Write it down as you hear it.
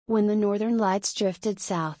When the Northern Lights drifted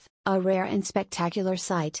south, a rare and spectacular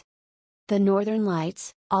sight. The Northern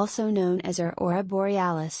Lights, also known as Aurora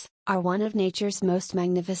Borealis, are one of nature's most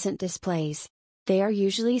magnificent displays. They are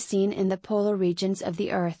usually seen in the polar regions of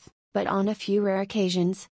the Earth, but on a few rare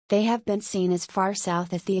occasions, they have been seen as far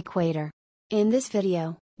south as the equator. In this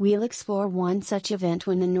video, we'll explore one such event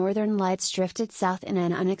when the Northern Lights drifted south in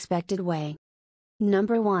an unexpected way.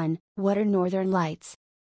 Number 1, what are Northern Lights?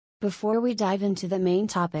 Before we dive into the main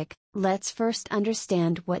topic, let's first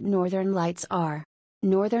understand what Northern Lights are.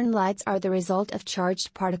 Northern Lights are the result of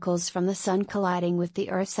charged particles from the Sun colliding with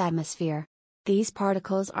the Earth's atmosphere. These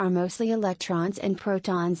particles are mostly electrons and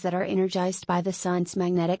protons that are energized by the Sun's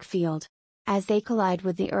magnetic field. As they collide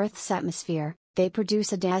with the Earth's atmosphere, they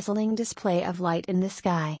produce a dazzling display of light in the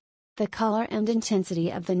sky. The color and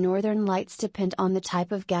intensity of the Northern Lights depend on the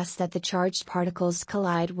type of gas that the charged particles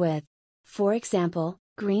collide with. For example,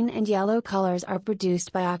 green and yellow colors are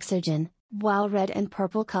produced by oxygen, while red and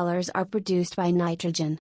purple colors are produced by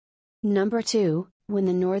nitrogen. Number 2, when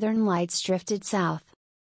the Northern Lights drifted south.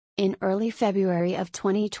 In early February of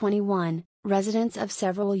 2021, residents of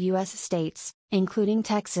several U.S. states, including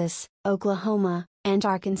Texas, Oklahoma, and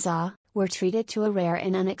Arkansas, were treated to a rare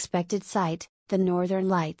and unexpected sight, the Northern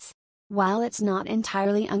Lights. While it's not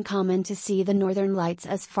entirely uncommon to see the Northern Lights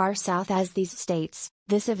as far south as these states,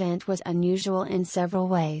 this event was unusual in several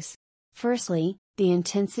ways. Firstly, the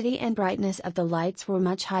intensity and brightness of the lights were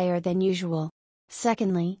much higher than usual.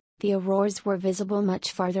 Secondly, the auroras were visible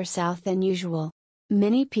much farther south than usual.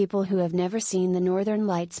 Many people who have never seen the Northern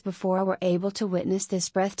Lights before were able to witness this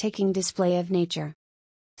breathtaking display of nature.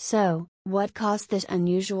 So, what caused this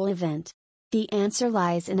unusual event? The answer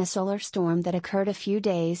lies in a solar storm that occurred a few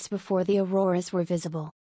days before the auroras were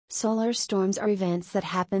visible. Solar storms are events that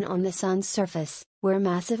happen on the Sun's surface, where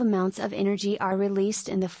massive amounts of energy are released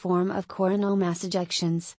in the form of coronal mass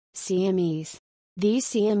ejections, CMEs. These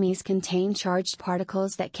CMEs contain charged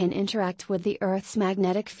particles that can interact with the Earth's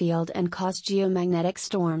magnetic field and cause geomagnetic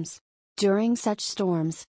storms. During such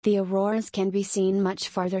storms, the auroras can be seen much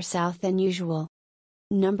farther south than usual.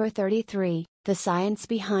 Number 33, the science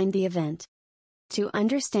behind the event. To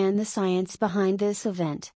understand the science behind this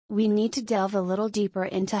event, we need to delve a little deeper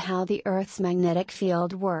into how the Earth's magnetic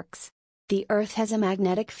field works. The Earth has a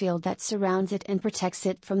magnetic field that surrounds it and protects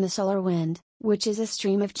it from the solar wind, which is a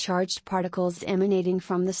stream of charged particles emanating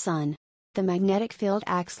from the Sun. The magnetic field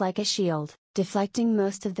acts like a shield, deflecting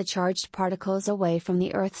most of the charged particles away from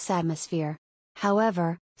the Earth's atmosphere.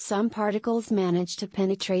 However, some particles manage to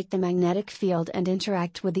penetrate the magnetic field and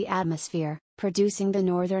interact with the atmosphere, producing the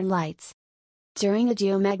Northern Lights. During a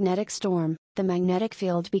geomagnetic storm, the magnetic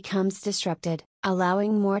field becomes disrupted,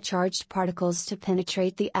 allowing more charged particles to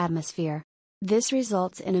penetrate the atmosphere. This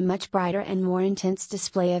results in a much brighter and more intense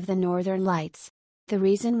display of the Northern Lights. The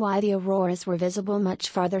reason why the auroras were visible much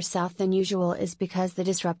farther south than usual is because the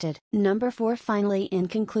disrupted. Number 4, finally, in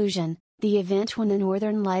conclusion, the event when the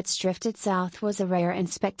Northern Lights drifted south was a rare and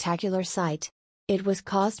spectacular sight. It was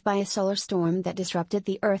caused by a solar storm that disrupted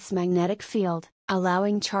the Earth's magnetic field,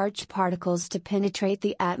 allowing charged particles to penetrate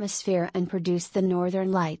the atmosphere and produce the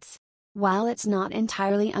Northern Lights. While it's not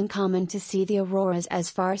entirely uncommon to see the auroras as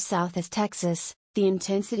far south as Texas, the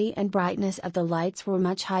intensity and brightness of the lights were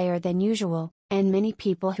much higher than usual, and many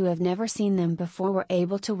people who have never seen them before were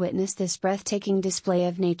able to witness this breathtaking display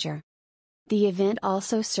of nature. The event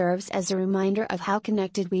also serves as a reminder of how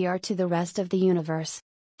connected we are to the rest of the universe.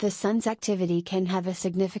 The Sun's activity can have a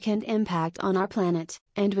significant impact on our planet,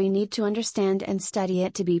 and we need to understand and study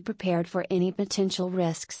it to be prepared for any potential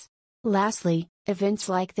risks. Lastly, events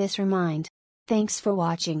like this remind. Thanks for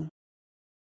watching.